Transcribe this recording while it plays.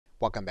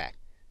Welcome back.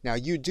 Now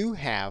you do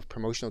have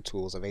promotional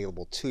tools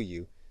available to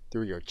you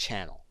through your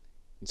channel.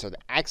 And so to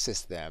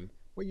access them,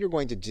 what you're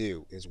going to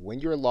do is when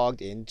you're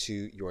logged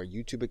into your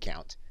YouTube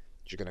account,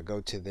 you're going to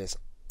go to this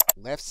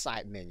left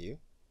side menu.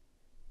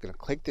 You're going to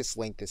click this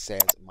link that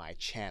says My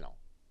Channel.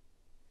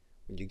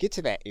 When you get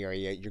to that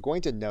area, you're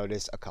going to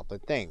notice a couple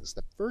of things.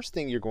 The first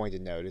thing you're going to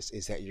notice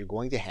is that you're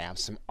going to have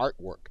some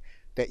artwork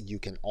that you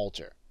can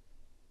alter.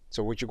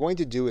 So what you're going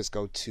to do is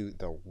go to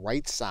the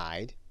right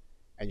side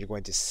and you're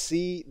going to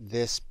see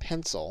this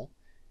pencil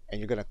and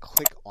you're going to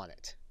click on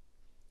it.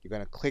 You're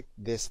going to click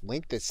this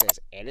link that says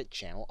Edit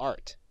Channel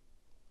Art.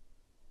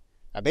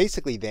 Now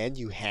basically then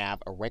you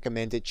have a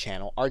recommended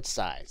channel art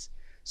size.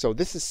 So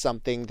this is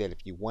something that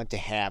if you want to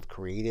have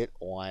created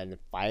on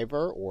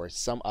Fiverr or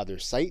some other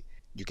site,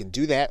 you can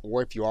do that,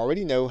 or if you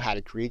already know how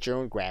to create your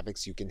own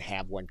graphics, you can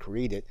have one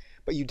created,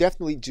 but you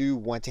definitely do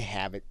want to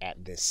have it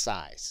at this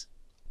size.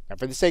 Now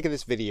for the sake of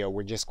this video,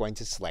 we're just going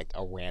to select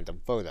a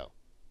random photo.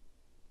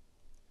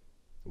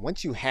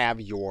 Once you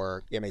have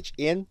your image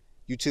in,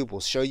 YouTube will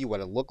show you what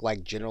it looked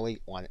like generally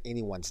on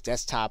anyone's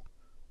desktop,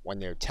 on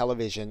their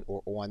television,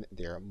 or on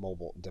their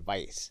mobile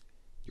device.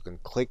 You can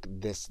click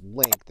this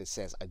link that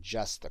says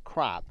Adjust the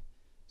Crop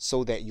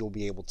so that you'll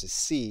be able to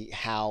see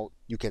how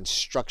you can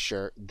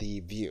structure the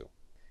view.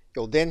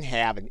 You'll then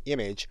have an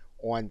image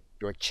on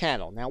your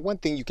channel. Now one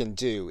thing you can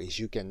do is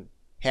you can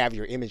have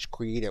your image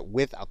created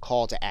with a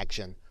call to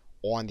action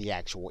on the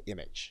actual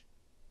image.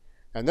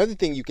 Now, another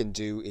thing you can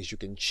do is you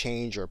can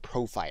change your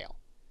profile.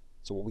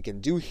 So what we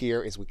can do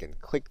here is we can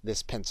click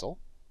this pencil.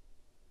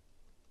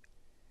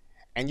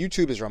 And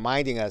YouTube is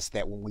reminding us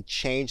that when we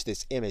change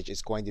this image,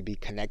 it's going to be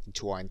connected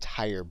to our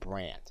entire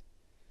brand.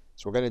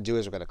 So what we're going to do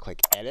is we're going to click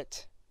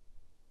Edit.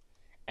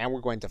 And we're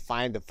going to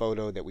find the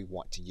photo that we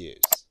want to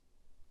use.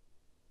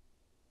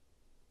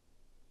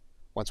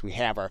 Once we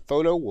have our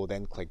photo, we'll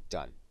then click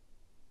Done.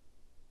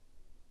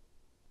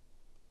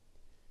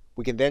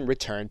 We can then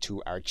return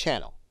to our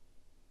channel.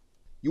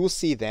 You will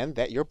see then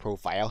that your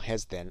profile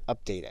has then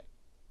updated.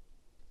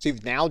 So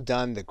you've now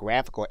done the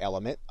graphical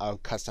element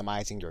of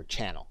customizing your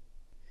channel.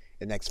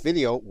 In the next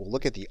video, we'll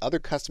look at the other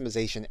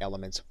customization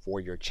elements for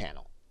your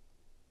channel.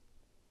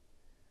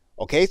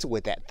 Okay, so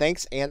with that,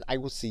 thanks, and I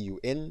will see you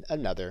in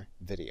another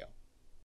video.